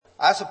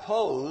I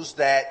suppose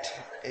that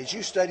as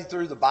you study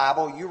through the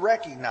Bible, you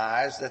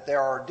recognize that there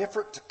are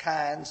different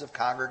kinds of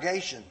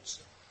congregations.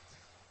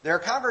 There are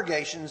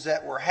congregations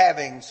that were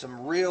having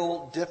some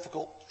real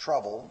difficult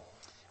trouble.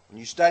 When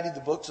you study the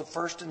books of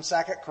 1st and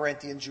 2nd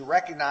Corinthians, you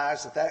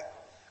recognize that that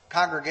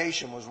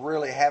congregation was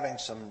really having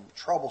some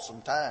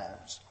troublesome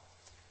times.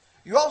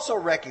 You also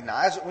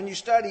recognize that when you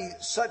study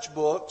such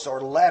books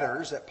or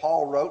letters that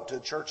Paul wrote to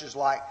churches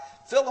like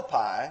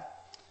Philippi,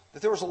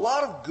 that there was a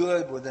lot of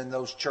good within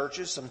those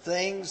churches, some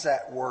things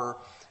that were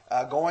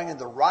going in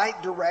the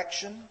right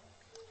direction.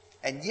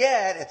 And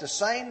yet, at the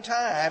same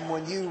time,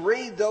 when you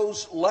read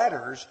those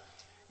letters,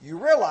 you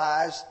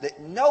realize that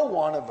no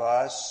one of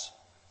us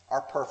are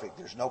perfect.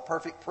 There's no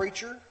perfect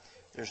preacher.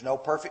 There's no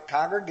perfect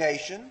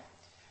congregation.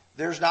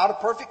 There's not a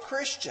perfect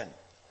Christian.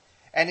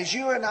 And as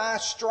you and I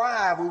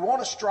strive, we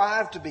want to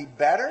strive to be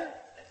better.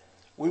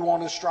 We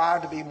want to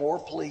strive to be more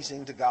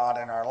pleasing to God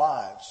in our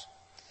lives.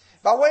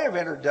 By way of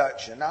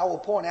introduction, I will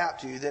point out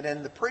to you that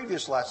in the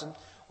previous lesson,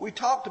 we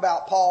talked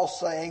about Paul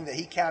saying that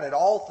he counted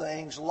all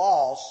things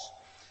loss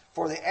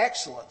for the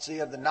excellency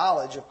of the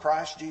knowledge of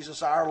Christ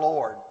Jesus our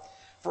Lord.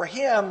 For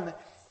him,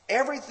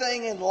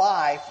 everything in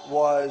life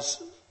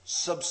was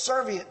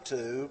subservient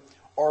to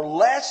or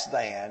less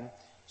than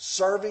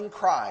serving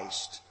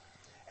Christ.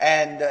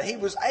 And he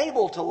was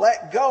able to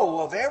let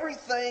go of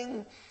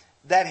everything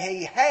that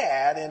he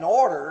had in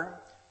order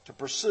to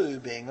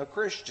pursue being a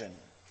Christian.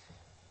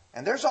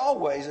 And there's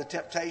always a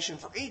temptation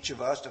for each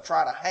of us to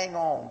try to hang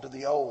on to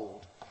the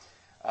old.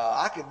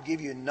 I could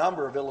give you a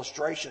number of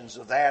illustrations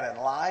of that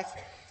in life.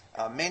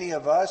 Many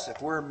of us,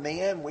 if we're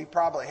men, we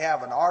probably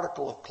have an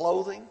article of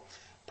clothing,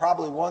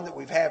 probably one that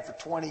we've had for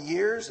 20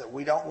 years that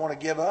we don't want to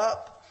give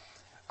up.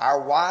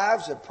 Our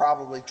wives have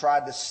probably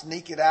tried to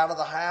sneak it out of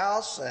the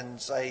house and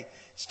say,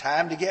 it's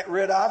time to get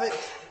rid of it.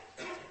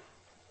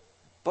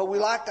 But we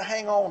like to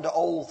hang on to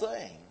old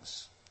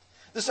things.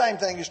 The same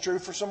thing is true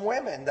for some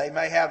women. They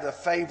may have the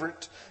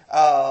favorite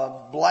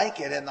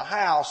blanket in the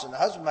house, and the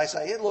husband may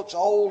say, it looks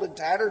old and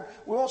tattered.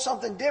 We want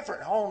something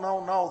different. Oh,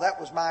 no, that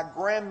was my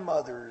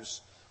grandmother's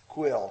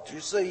quilt.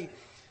 You see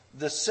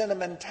the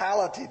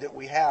sentimentality that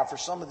we have for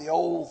some of the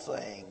old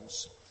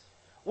things.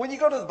 When you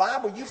go to the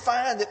Bible, you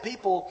find that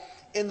people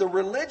in the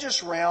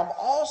religious realm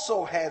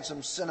also had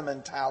some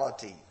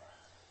sentimentality.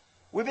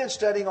 We've been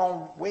studying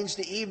on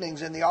Wednesday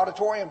evenings in the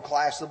auditorium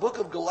class the book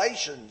of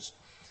Galatians.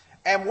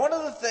 And one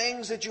of the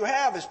things that you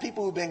have is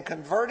people who've been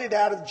converted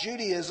out of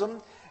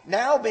Judaism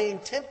now being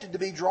tempted to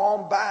be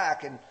drawn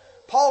back. And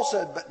Paul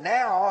said, but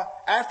now,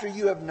 after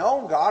you have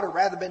known God, or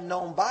rather been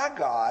known by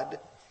God,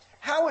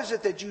 how is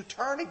it that you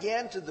turn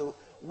again to the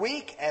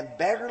weak and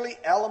beggarly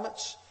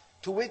elements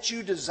to which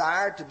you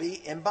desire to be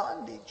in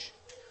bondage?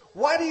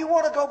 Why do you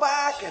want to go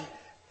back and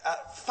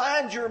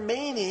find your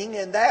meaning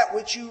in that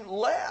which you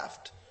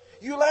left?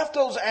 You left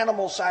those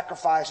animal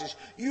sacrifices.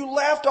 You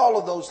left all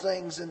of those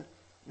things. And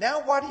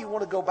now why do you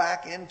want to go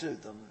back into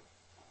them?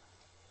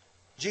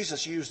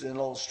 Jesus used an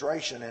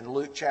illustration in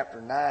Luke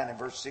chapter 9 and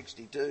verse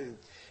 62.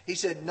 He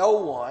said, no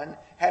one,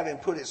 having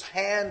put his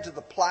hand to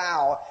the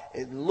plow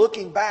and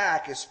looking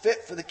back, is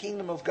fit for the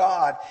kingdom of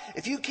God.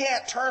 If you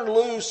can't turn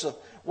loose of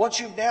once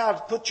you've now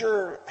put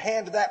your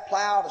hand to that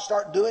plow to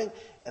start doing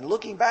and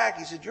looking back,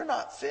 he said, you're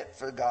not fit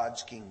for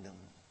God's kingdom.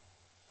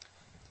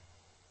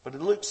 But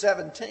in Luke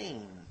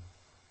 17,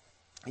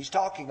 he's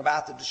talking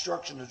about the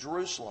destruction of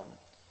Jerusalem.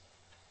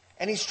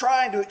 And he's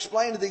trying to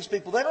explain to these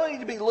people, they don't need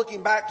to be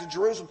looking back to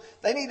Jerusalem.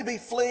 They need to be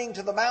fleeing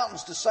to the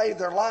mountains to save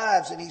their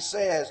lives. And he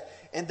says,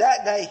 in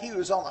that day he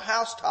was on the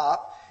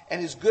housetop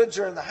and his goods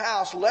are in the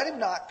house. Let him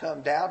not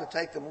come down to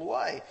take them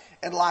away.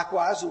 And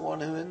likewise the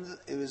one who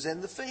is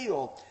in the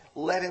field,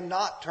 let him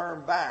not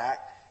turn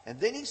back. And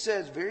then he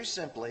says very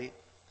simply,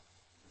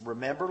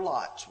 remember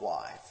Lot's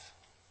wife.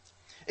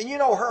 And you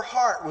know, her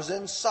heart was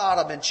in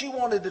Sodom and she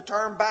wanted to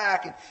turn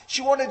back and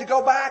she wanted to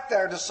go back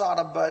there to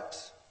Sodom.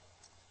 But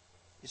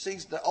you see,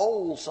 the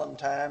old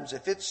sometimes,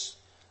 if it's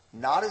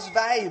not as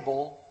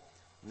valuable,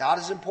 not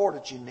as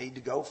important, you need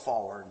to go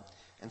forward.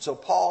 And so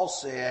Paul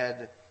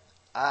said,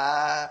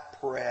 I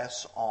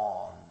press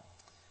on.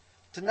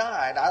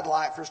 Tonight, I'd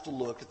like for us to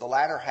look at the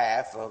latter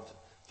half of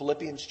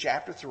Philippians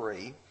chapter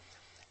 3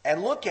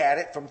 and look at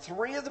it from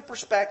three of the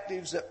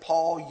perspectives that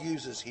Paul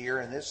uses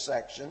here in this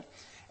section.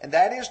 And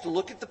that is to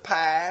look at the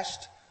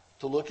past,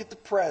 to look at the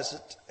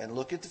present, and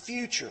look at the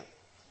future.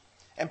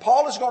 And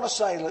Paul is going to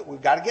say, look,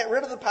 we've got to get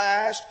rid of the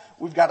past.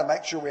 We've got to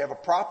make sure we have a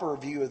proper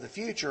view of the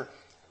future.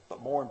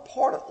 But more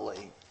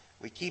importantly,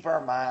 we keep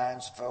our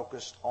minds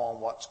focused on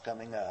what's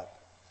coming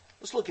up.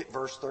 Let's look at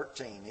verse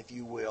 13, if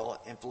you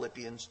will, in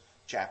Philippians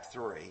chapter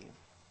 3.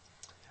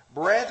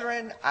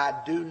 Brethren, I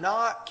do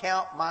not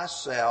count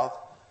myself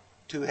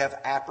to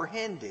have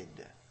apprehended.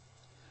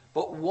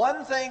 But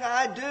one thing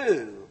I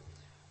do,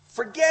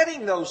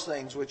 forgetting those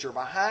things which are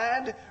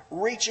behind,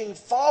 reaching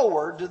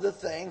forward to the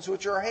things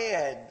which are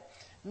ahead.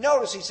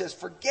 Notice he says,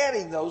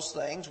 forgetting those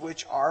things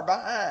which are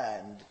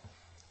behind.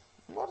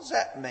 What does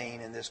that mean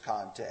in this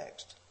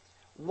context?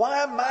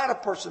 Why might a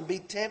person be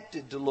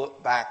tempted to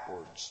look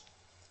backwards?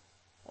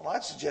 Well,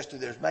 I'd suggest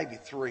there's maybe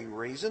 3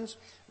 reasons.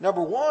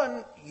 Number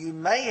one, you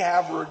may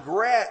have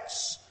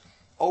regrets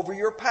over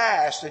your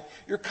past. And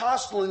you're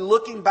constantly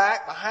looking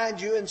back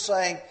behind you and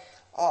saying,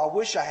 oh, I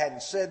wish I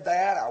hadn't said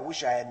that. I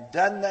wish I hadn't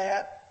done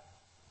that.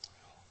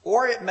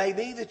 Or it may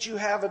be that you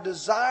have a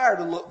desire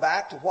to look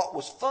back to what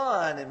was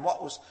fun and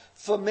what was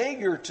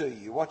familiar to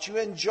you, what you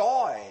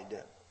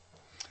enjoyed.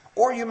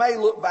 Or you may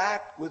look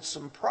back with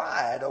some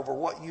pride over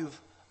what you've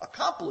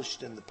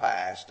accomplished in the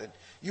past. And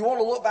you want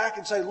to look back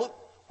and say, look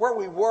where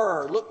we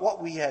were, look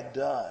what we had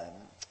done.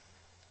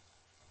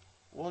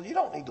 Well, you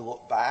don't need to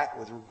look back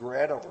with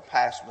regret over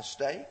past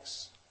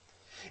mistakes.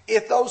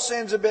 If those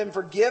sins have been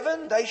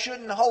forgiven, they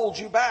shouldn't hold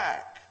you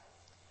back.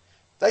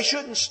 They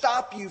shouldn't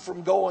stop you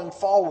from going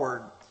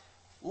forward.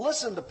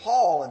 Listen to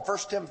Paul in 1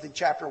 Timothy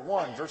chapter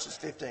 1, verses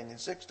 15 and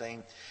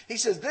 16. He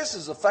says, this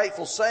is a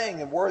faithful saying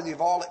and worthy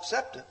of all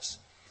acceptance,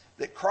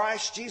 that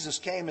Christ Jesus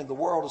came into the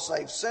world to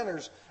save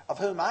sinners, of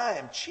whom I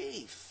am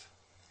chief.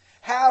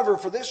 However,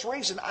 for this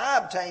reason I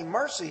obtained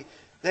mercy,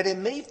 that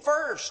in me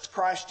first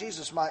Christ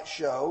Jesus might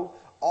show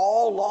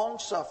all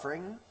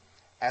long-suffering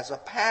as a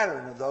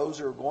pattern of those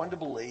who are going to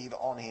believe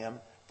on him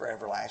for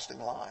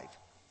everlasting life.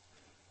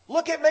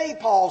 Look at me,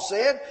 Paul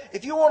said.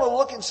 If you want to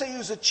look and see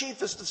who's the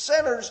chiefest of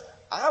sinners,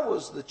 I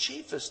was the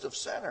chiefest of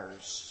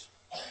sinners.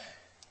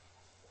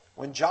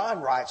 When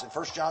John writes in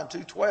 1 John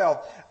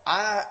 2:12,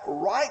 I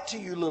write to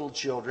you, little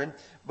children,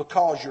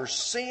 because your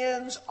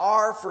sins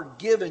are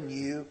forgiven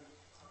you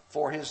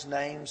for his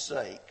name's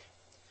sake.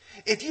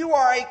 If you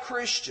are a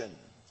Christian,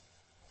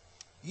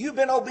 you've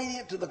been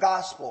obedient to the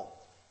gospel.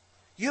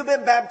 You've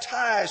been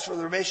baptized for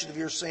the remission of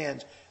your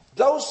sins.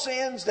 Those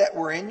sins that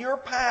were in your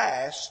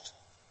past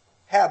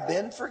have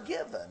been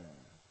forgiven.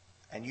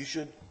 And you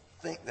should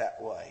think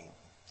that way.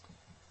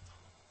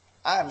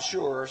 I'm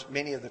sure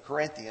many of the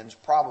Corinthians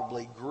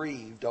probably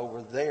grieved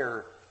over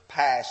their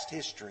past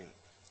history.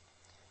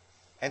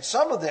 And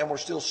some of them were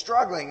still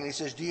struggling. And he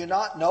says, do you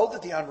not know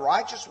that the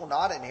unrighteous will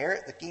not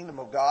inherit the kingdom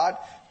of God?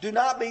 Do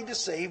not be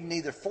deceived,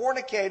 neither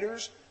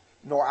fornicators,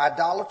 nor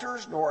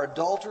idolaters, nor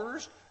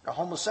adulterers, nor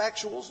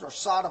homosexuals, nor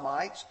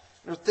sodomites,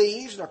 nor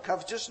thieves, nor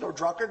covetous, nor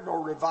drunkards,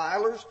 nor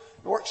revilers,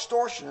 nor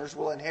extortioners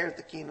will inherit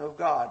the kingdom of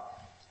God.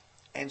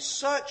 And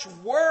such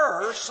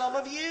were some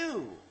of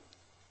you.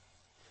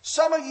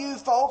 Some of you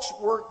folks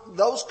were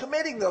those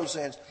committing those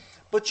sins.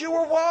 But you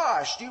were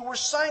washed, you were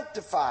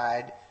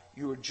sanctified,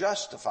 you were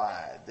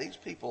justified. These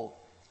people,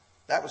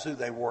 that was who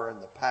they were in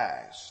the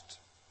past.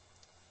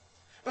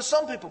 But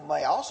some people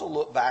may also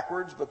look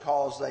backwards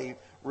because they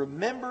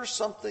remember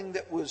something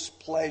that was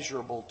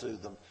pleasurable to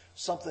them,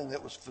 something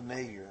that was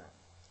familiar.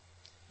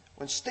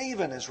 When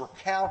Stephen is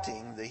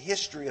recounting the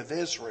history of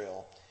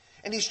Israel,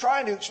 and he's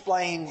trying to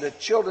explain the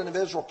children of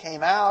Israel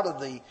came out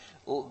of the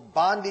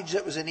bondage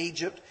that was in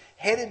Egypt,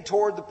 headed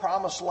toward the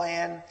promised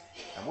land.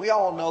 And we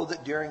all know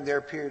that during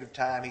their period of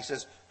time, he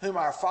says, whom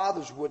our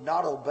fathers would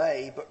not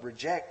obey, but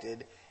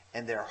rejected,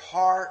 and their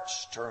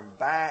hearts turned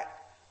back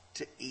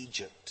to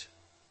Egypt.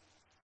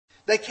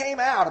 They came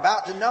out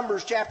about to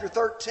Numbers chapter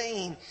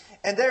 13,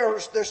 and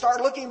they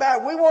start looking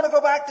back. We want to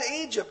go back to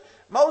Egypt.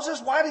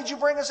 Moses, why did you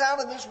bring us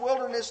out in this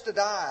wilderness to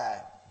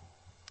die?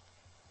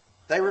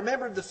 They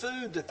remembered the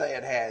food that they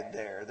had had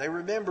there. They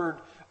remembered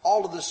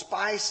all of the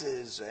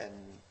spices, and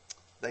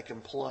they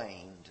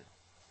complained.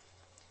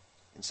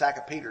 In 2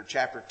 Peter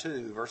chapter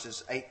 2,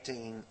 verses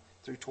 18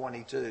 through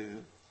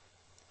 22,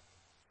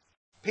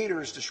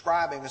 Peter is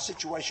describing a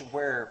situation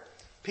where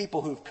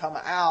people who've come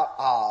out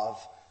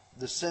of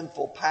the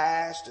sinful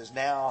past is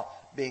now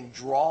being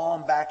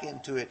drawn back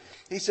into it.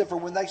 He said, for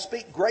when they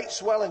speak great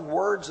swelling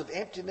words of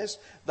emptiness,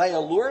 they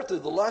allure through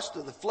the lust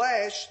of the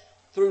flesh,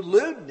 through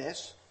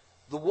lewdness,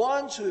 the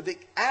ones who have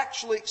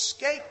actually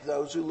escaped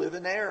those who live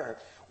in error.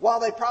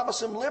 While they promise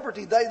them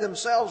liberty, they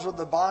themselves are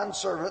the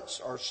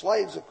bondservants or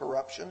slaves of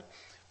corruption,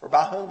 for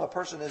by whom a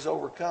person is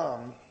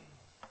overcome,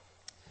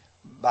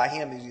 by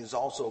him he is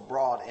also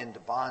brought into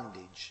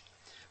bondage.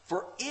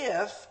 For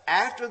if,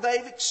 after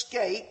they've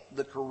escaped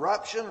the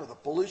corruption or the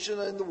pollution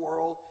in the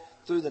world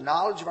through the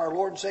knowledge of our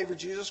Lord and Savior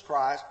Jesus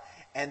Christ,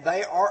 and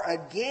they are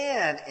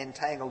again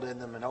entangled in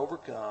them and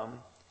overcome,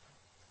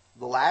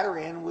 the latter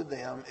end with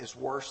them is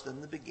worse than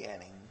the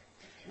beginning.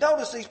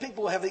 Notice these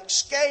people have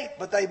escaped,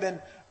 but they've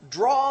been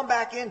drawn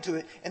back into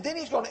it. And then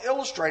he's going to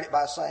illustrate it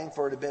by saying,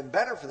 for it had been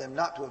better for them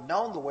not to have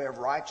known the way of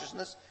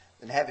righteousness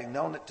than having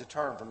known it to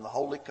turn from the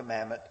holy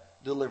commandment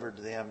delivered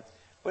to them.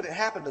 But it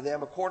happened to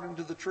them according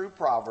to the true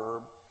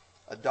proverb,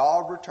 a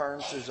dog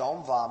returns to his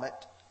own vomit,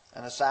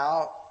 and a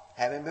sow,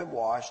 having been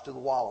washed, to the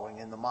wallowing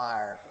in the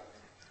mire.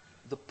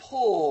 The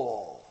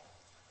pull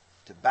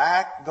to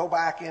go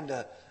back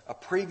into a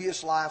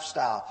previous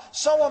lifestyle.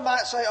 Someone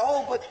might say,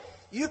 oh, but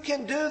you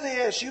can do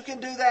this, you can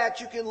do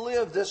that, you can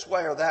live this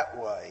way or that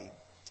way.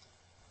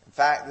 In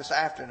fact, this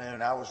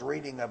afternoon I was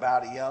reading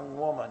about a young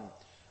woman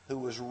who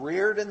was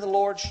reared in the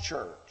Lord's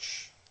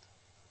church.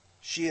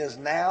 She is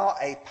now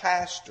a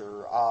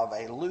pastor of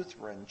a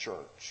Lutheran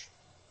church.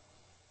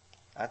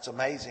 That's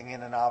amazing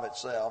in and of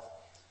itself.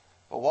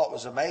 But what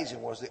was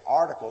amazing was the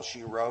article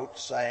she wrote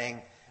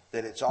saying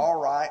that it's all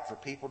right for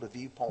people to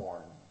view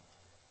porn.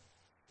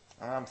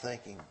 And I'm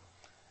thinking,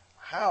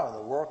 how in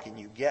the world can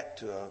you get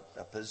to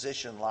a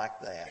position like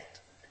that?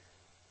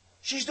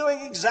 She's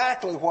doing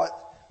exactly what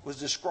was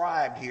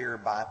described here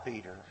by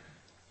Peter.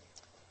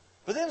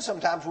 But then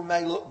sometimes we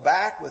may look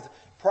back with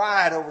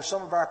pride over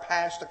some of our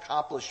past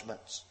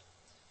accomplishments.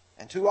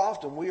 And too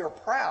often we are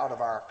proud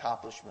of our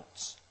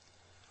accomplishments.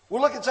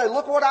 We'll look and say,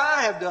 look what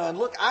I have done.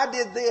 Look, I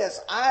did this.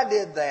 I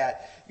did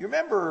that. You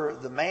remember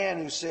the man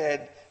who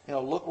said,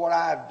 look what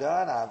I've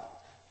done. I've,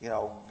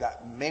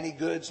 got many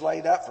goods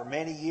laid up for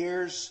many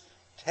years.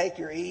 Take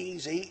your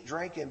ease, eat,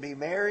 drink, and be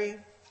merry.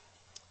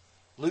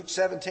 Luke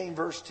 17,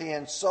 verse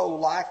 10, so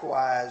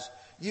likewise,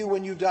 you,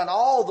 when you've done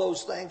all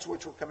those things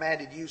which were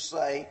commanded you,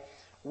 say,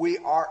 we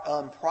are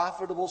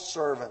unprofitable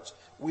servants.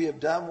 We have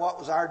done what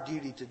was our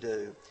duty to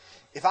do.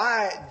 If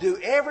I do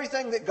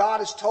everything that God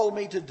has told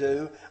me to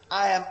do,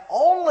 I am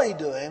only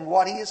doing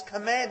what He has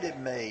commanded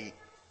me.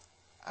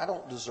 I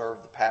don't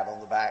deserve the pat on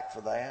the back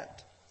for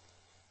that.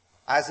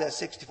 Isaiah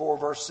 64,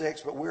 verse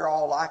 6, but we're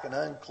all like an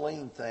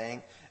unclean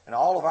thing, and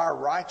all of our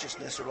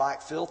righteousness are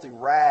like filthy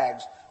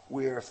rags.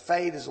 We are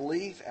fade as a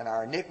leaf, and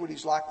our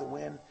iniquities like the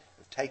wind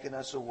have taken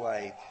us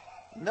away.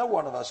 No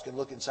one of us can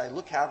look and say,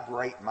 look how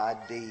great my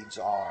deeds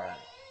are.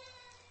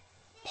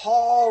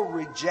 Paul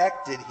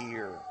rejected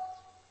here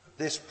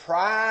this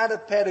pride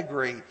of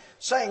pedigree,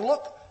 saying,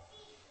 look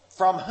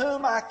from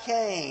whom I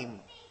came.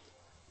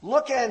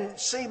 Look and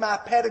see my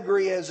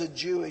pedigree as a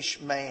Jewish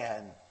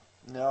man.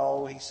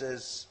 No, he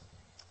says,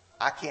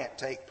 I can't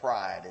take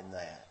pride in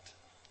that.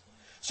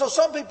 So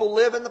some people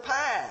live in the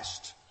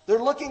past. They're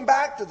looking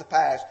back to the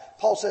past.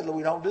 Paul said,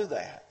 we don't do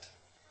that.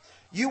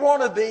 You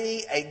want to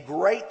be a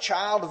great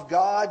child of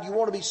God. You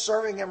want to be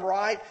serving Him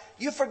right.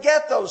 You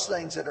forget those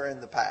things that are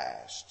in the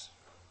past.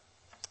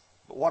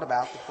 But what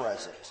about the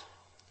present?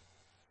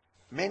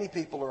 Many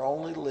people are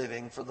only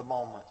living for the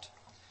moment.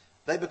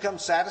 They become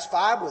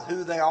satisfied with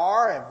who they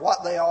are and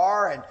what they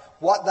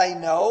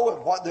know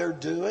and what they're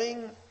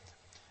doing.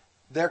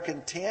 They're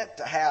content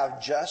to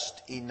have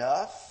just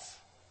enough.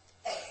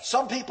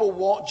 Some people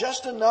want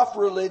just enough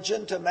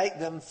religion to make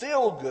them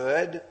feel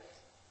good,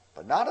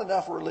 but not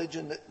enough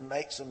religion that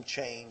makes them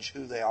change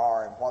who they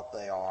are and what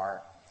they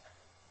are.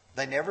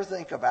 They never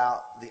think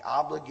about the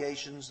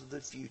obligations of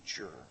the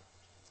future,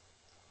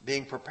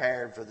 being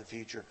prepared for the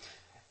future.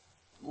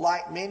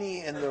 Like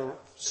many in the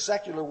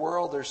secular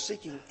world, they're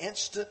seeking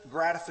instant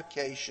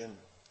gratification.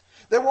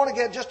 They want to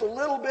get just a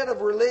little bit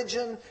of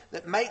religion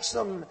that makes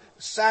them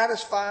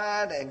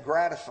satisfied and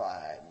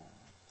gratified.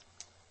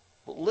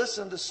 But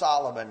listen to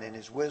Solomon in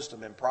his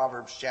wisdom in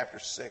Proverbs chapter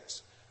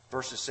 6,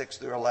 verses 6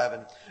 through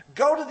 11.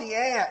 Go to the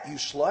ant, you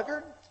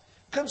sluggard.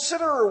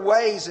 Consider her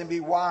ways and be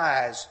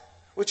wise,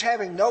 which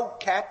having no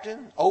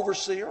captain,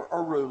 overseer,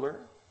 or ruler,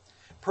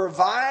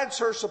 provides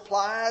her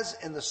supplies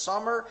in the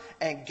summer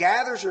and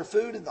gathers her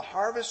food in the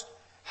harvest.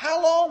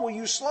 How long will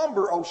you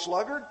slumber, O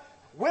sluggard?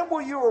 When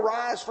will you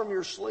arise from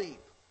your sleep?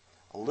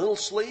 A little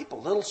sleep, a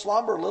little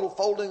slumber, a little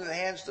folding of the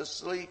hands to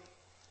sleep.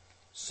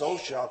 So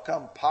shall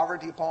come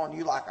poverty upon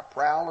you like a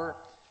prowler,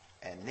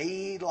 and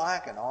need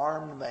like an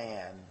armed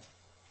man.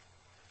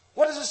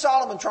 What is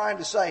Solomon trying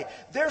to say?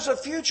 There's a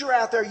future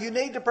out there. You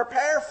need to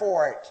prepare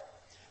for it.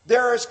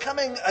 There is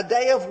coming a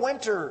day of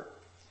winter,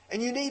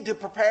 and you need to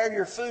prepare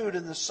your food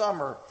in the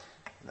summer.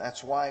 And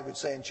that's why he would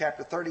say in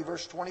chapter 30,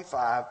 verse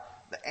 25,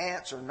 the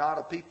ants are not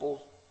a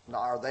people,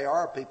 or they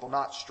are a people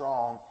not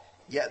strong,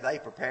 yet they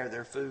prepare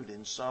their food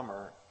in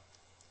summer.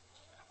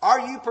 Are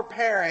you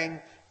preparing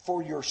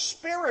for your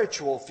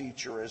spiritual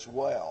future as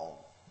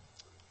well?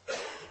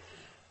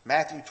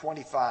 Matthew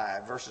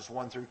 25, verses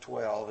 1 through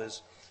 12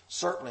 is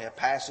certainly a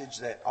passage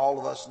that all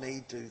of us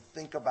need to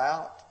think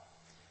about.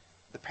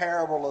 The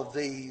parable of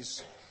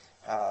these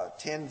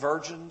 10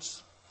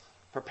 virgins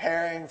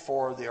preparing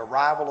for the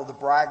arrival of the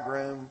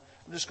bridegroom.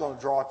 I'm just going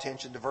to draw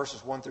attention to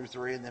verses 1 through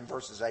 3 and then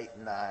verses 8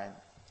 and 9.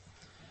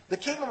 The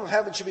kingdom of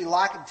heaven should be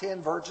likened to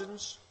 10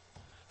 virgins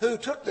who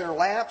took their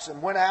lamps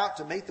and went out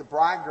to meet the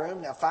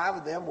bridegroom. Now 5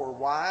 of them were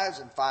wise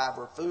and 5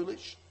 were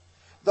foolish.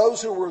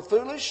 Those who were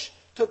foolish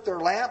took their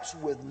lamps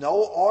with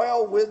no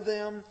oil with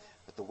them,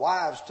 but the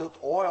wives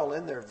took oil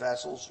in their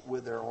vessels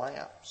with their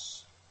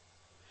lamps.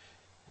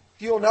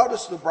 You'll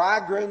notice the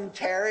bridegroom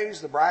tarries.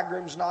 The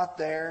bridegroom's not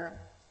there.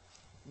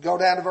 Go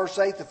down to verse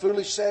 8. The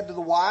foolish said to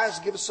the wise,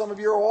 give us some of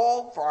your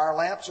oil, for our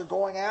lamps are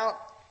going out.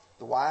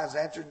 The wise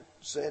answered,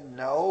 said,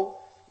 no,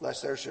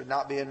 lest there should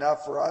not be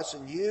enough for us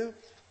and you,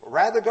 but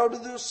rather go to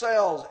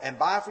yourselves and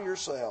buy for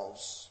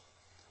yourselves.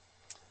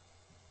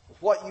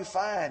 What you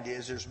find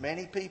is there's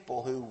many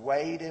people who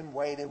wait and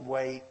wait and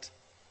wait.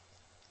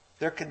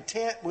 They're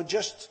content with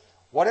just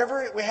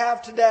whatever we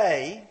have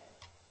today,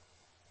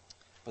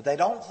 but they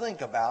don't think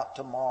about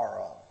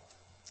tomorrow.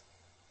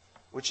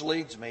 Which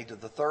leads me to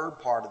the third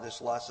part of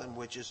this lesson,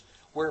 which is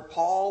where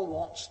Paul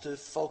wants to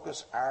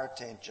focus our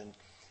attention.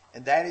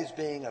 And that is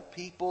being a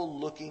people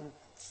looking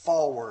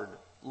forward,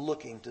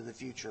 looking to the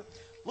future.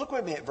 Look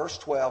with me at verse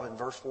 12 and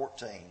verse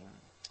 14.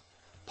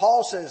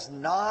 Paul says,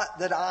 not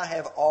that I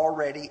have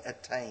already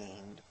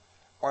attained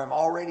or am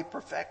already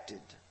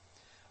perfected.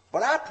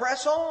 But I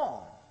press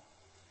on,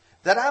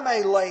 that I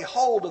may lay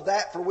hold of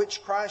that for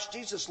which Christ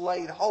Jesus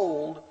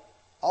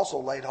also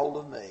laid hold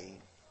of me.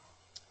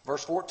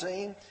 Verse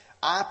 14,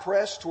 I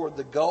press toward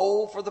the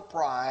goal for the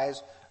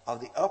prize of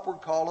the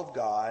upward call of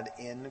God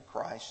in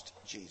Christ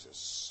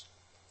Jesus.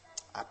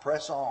 I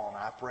press on,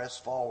 I press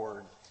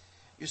forward.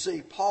 You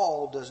see,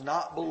 Paul does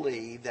not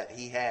believe that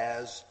he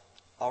has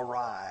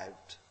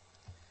arrived.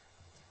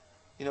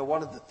 You know,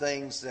 one of the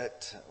things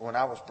that when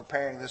I was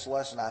preparing this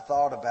lesson, I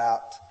thought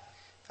about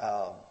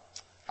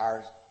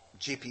our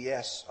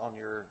GPS on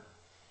your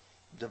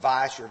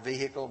device, your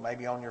vehicle,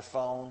 maybe on your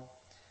phone.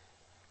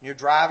 You're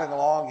driving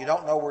along, you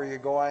don't know where you're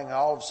going, and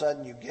all of a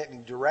sudden you're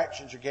getting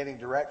directions,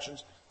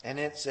 and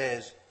it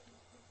says,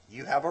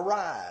 you have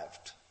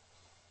arrived.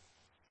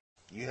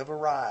 You have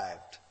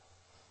arrived.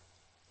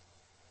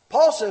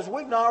 Paul says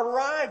we've not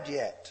arrived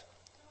yet.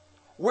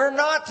 We're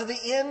not to the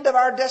end of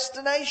our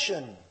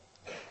destination.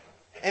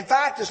 In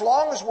fact, as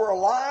long as we're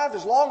alive,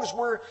 as long as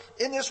we're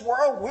in this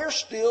world, we're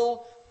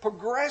still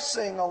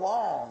progressing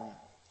along.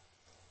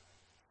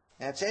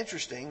 Now it's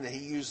interesting that he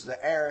used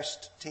the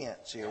aorist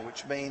tense here,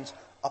 which means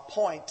a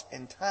point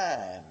in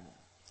time.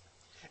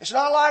 It's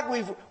not like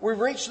we've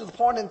reached to the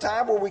point in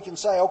time where we can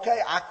say, okay,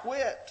 I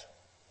quit.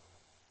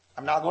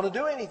 I'm not going to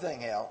do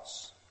anything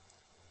else.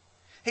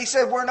 He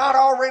said we're not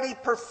already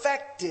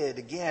perfected.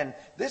 Again,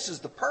 this is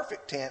the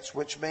perfect tense,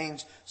 which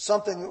means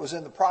something that was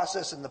in the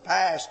process in the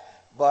past,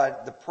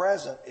 but the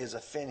present is a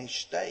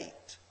finished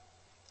state.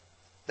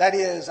 That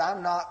is,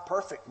 I'm not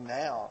perfect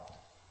now.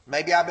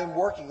 Maybe I've been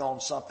working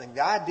on something.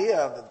 The idea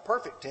of the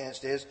perfect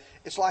tense is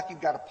it's like you've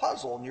got a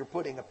puzzle and you're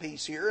putting a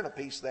piece here and a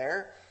piece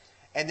there.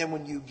 And then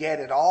when you get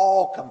it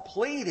all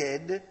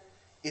completed,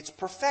 it's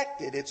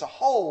perfected. It's a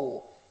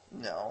whole.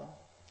 No,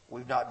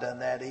 we've not done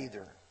that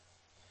either.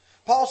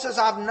 Paul says,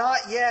 I've not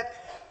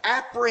yet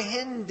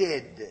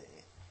apprehended.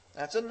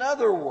 That's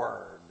another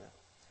word.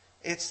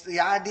 It's the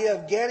idea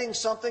of getting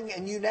something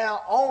and you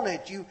now own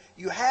it.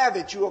 You have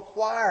it. You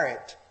acquire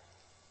it.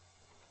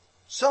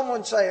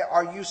 Someone say,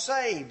 are you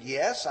saved?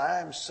 Yes, I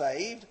am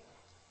saved,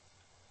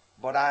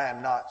 but I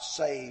am not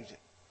saved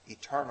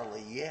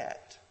eternally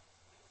yet.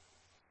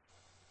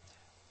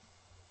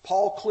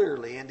 Paul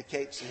clearly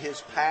indicates that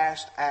his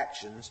past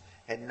actions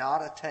had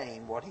not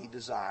attained what he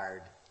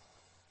desired.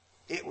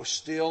 It was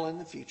still in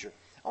the future.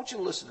 I want you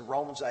to listen to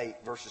Romans 8,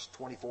 verses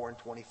 24 and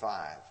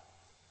 25.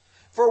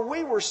 For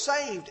we were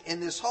saved in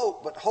this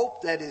hope, but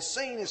hope that is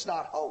seen is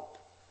not hope.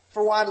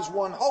 For why does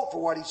one hope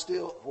for what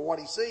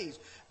he sees?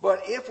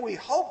 But if we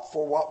hope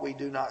for what we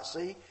do not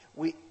see,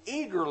 we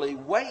eagerly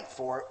wait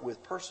for it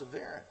with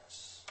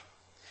perseverance.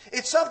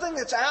 It's something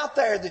that's out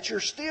there that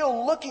you're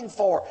still looking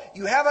for.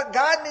 You haven't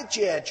gotten it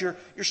yet. You're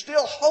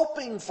still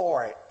hoping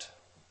for it.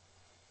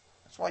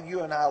 That's why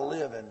you and I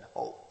live in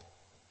hope.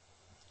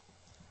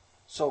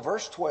 So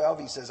verse 12,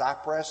 he says, I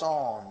press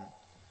on.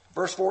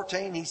 Verse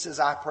 14, he says,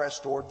 I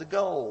press toward the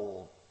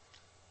goal.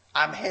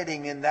 I'm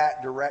heading in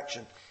that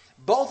direction.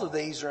 Both of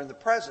these are in the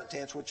present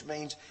tense, which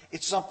means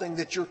it's something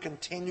that you're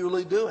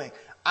continually doing.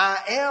 I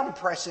am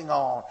pressing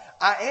on.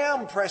 I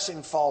am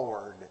pressing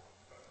forward.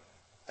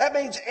 That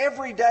means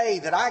every day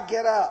that I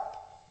get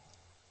up,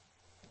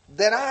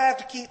 that I have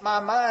to keep my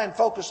mind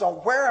focused on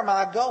where am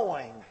I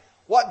going?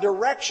 What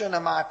direction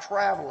am I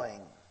traveling?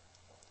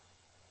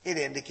 It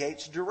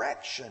indicates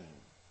direction.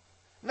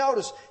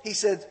 Notice he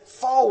said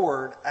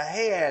forward,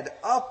 ahead,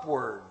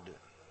 upward.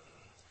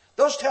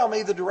 Those tell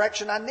me the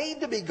direction I need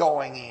to be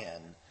going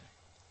in.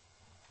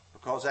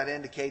 Because that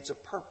indicates a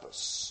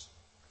purpose,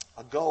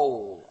 a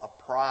goal, a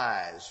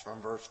prize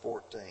from verse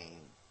 14.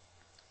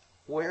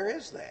 Where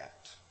is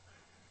that?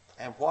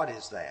 And what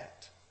is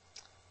that?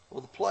 Well,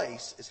 the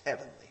place is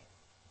heavenly.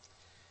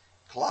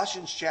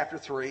 Colossians chapter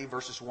 3,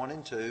 verses 1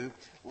 and 2.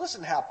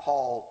 Listen how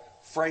Paul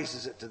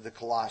phrases it to the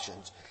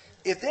Colossians.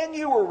 If then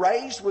you were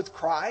raised with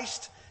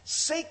Christ,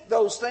 seek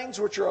those things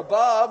which are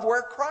above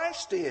where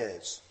Christ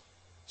is,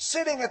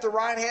 sitting at the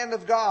right hand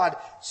of God.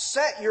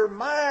 Set your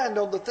mind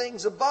on the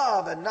things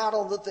above and not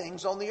on the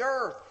things on the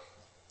earth.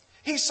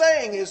 He's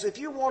saying is if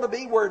you want to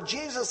be where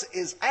Jesus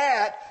is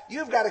at,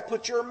 you've got to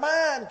put your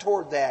mind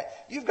toward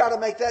that. You've got to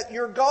make that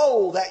your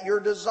goal, that your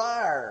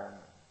desire.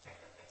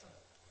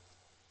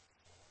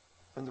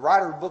 When the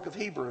writer of the book of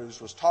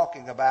Hebrews was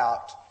talking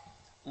about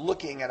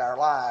looking at our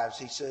lives,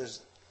 he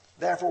says,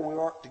 therefore we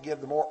ought to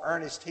give the more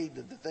earnest heed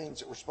to the things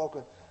that were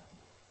spoken,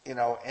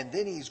 and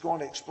then he's going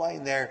to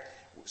explain there,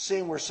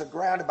 seeing we're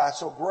surrounded by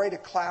so great a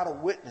cloud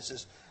of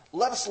witnesses,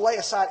 let us lay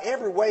aside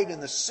every weight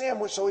and the sin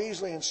which so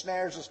easily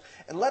ensnares us,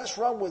 and let us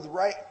run with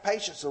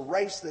patience the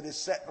race that is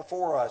set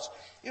before us.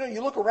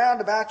 You look around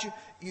about you,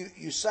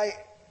 you say,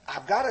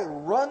 I've got to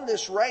run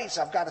this race.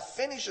 I've got to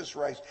finish this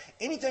race.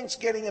 Anything's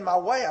getting in my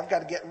way, I've got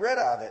to get rid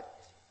of it.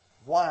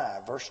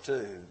 Why? Verse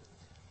 2.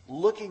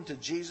 Looking to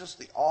Jesus,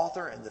 the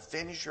author and the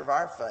finisher of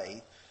our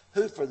faith,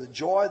 who for the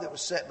joy that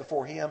was set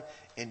before him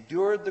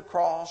endured the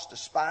cross,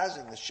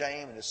 despising the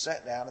shame, and is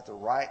set down at the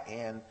right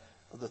hand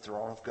of the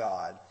throne of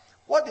God.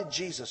 What did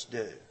Jesus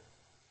do?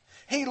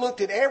 He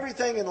looked at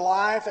everything in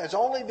life as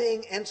only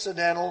being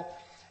incidental,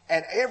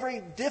 and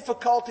every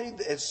difficulty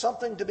as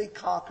something to be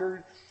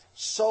conquered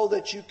so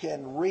that you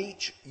can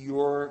reach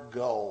your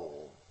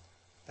goal.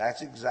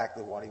 That's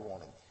exactly what he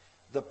wanted.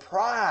 The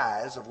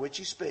prize of which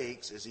he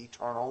speaks is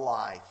eternal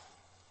life.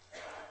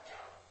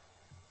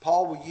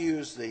 Paul will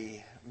use the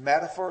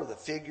metaphor, the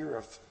figure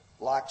of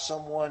like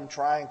someone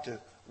trying to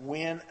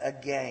win a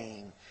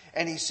game.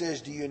 And he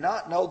says, do you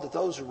not know that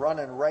those who run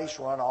in a race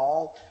run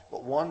all,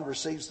 but one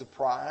receives the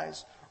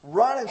prize?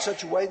 Run in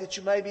such a way that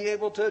you may be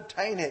able to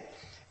attain it.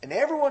 And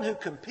everyone who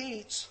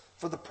competes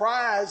for the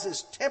prize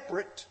is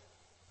temperate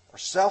or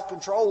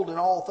self-controlled in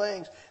all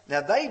things.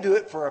 Now they do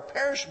it for a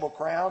perishable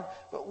crown,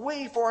 but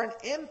we for an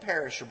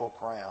imperishable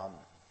crown.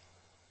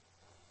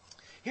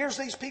 Here's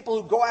these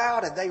people who go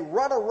out and they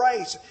run a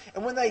race.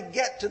 And when they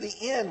get to the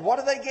end, what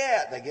do they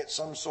get? They get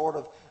some sort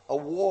of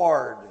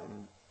award.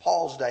 In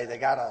Paul's day, they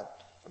got a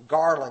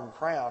garland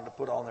crown to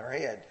put on their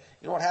head.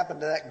 You know what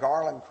happened to that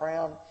garland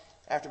crown?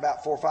 After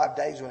about 4 or 5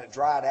 days when it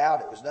dried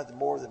out, it was nothing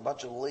more than a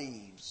bunch of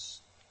leaves.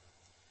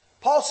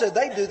 Paul said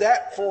they do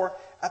that for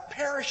a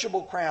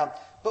perishable crown.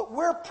 But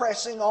we're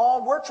pressing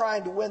on. We're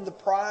trying to win the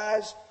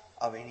prize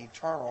of an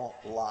eternal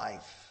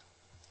life.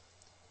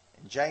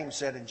 And James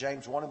said in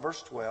James 1 and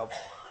verse 12,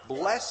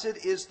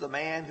 blessed is the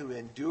man who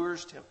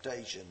endures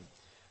temptation,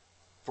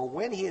 for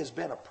when he has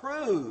been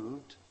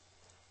approved,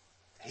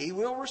 he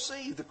will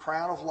receive the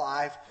crown of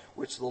life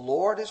which the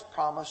Lord has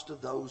promised to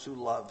those who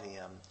love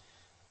him.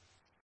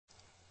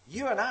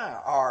 You and I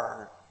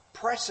are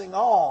pressing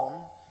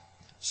on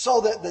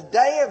so that the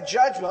day of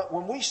judgment,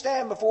 when we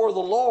stand before the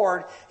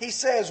Lord, he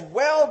says,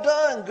 well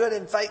done, good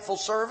and faithful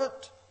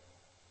servant.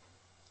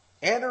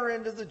 Enter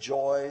into the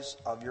joys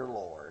of your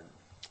Lord.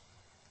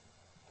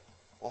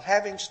 Well,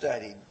 having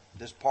studied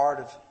this part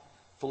of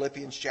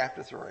Philippians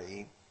chapter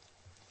 3,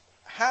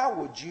 how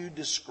would you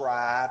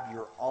describe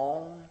your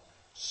own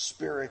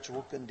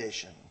spiritual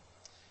condition?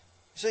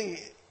 See,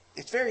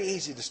 it's very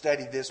easy to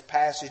study this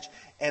passage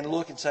and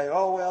look and say,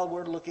 oh, well,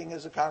 we're looking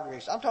as a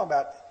congregation. I'm talking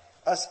about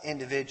us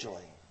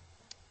individually.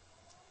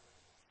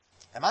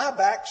 Am I a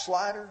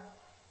backslider?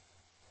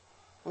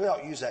 We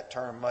don't use that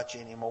term much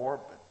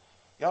anymore, but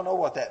y'all know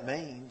what that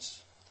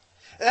means.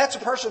 That's a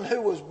person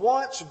who was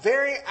once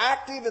very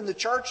active in the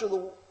church of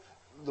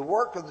the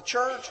work of the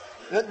church,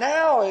 but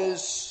now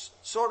is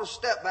sort of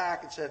stepped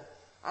back and said,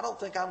 I don't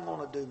think I'm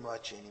going to do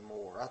much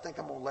anymore. I think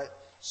I'm going to let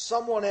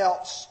someone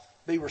else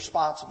be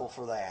responsible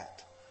for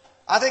that.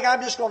 I think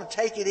I'm just going to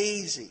take it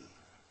easy.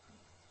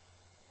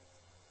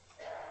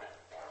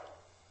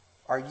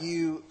 Are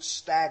you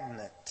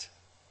stagnant?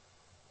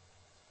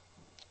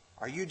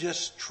 Are you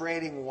just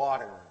treading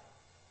water?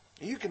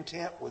 Are you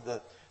content with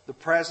the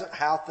present,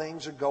 how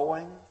things are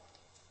going?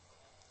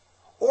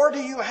 Or do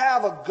you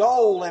have a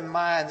goal in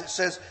mind that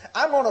says,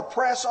 I'm going to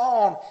press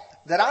on,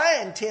 that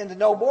I intend to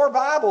know more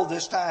Bible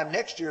this time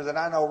next year than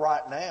I know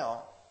right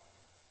now?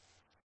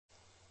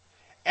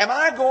 Am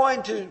I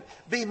going to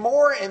be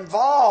more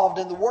involved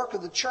in the work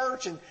of the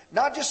church and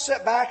not just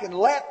sit back and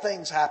let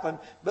things happen,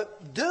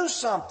 but do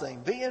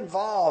something, be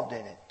involved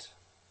in it?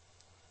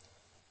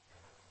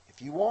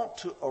 If you want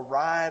to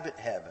arrive at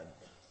heaven,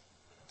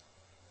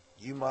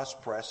 you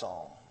must press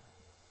on.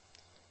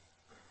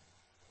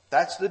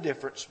 That's the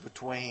difference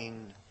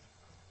between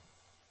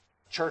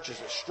churches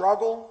that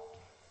struggle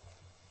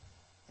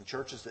and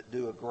churches that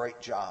do a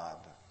great job.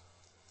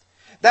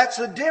 That's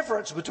the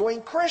difference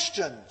between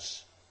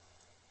Christians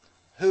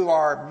who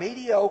are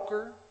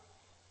mediocre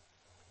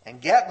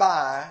and get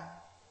by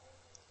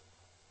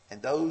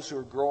and those who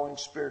are growing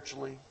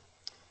spiritually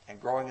and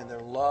growing in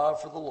their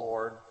love for the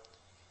Lord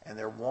and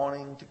they're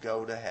wanting to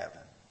go to heaven.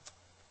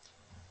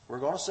 We're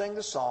going to sing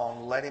the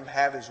song, Let Him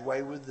Have His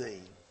Way with Thee.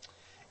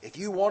 If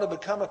you want to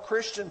become a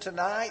Christian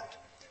tonight,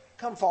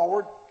 come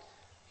forward.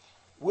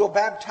 We'll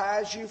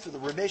baptize you for the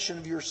remission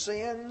of your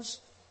sins.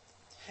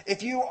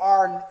 If you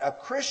are a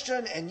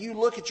Christian and you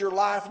look at your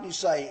life and you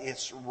say,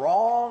 it's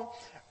wrong,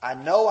 I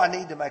know I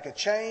need to make a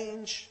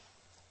change,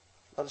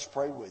 let us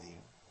pray with you.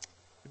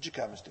 Would you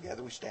come as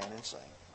together we stand and sing?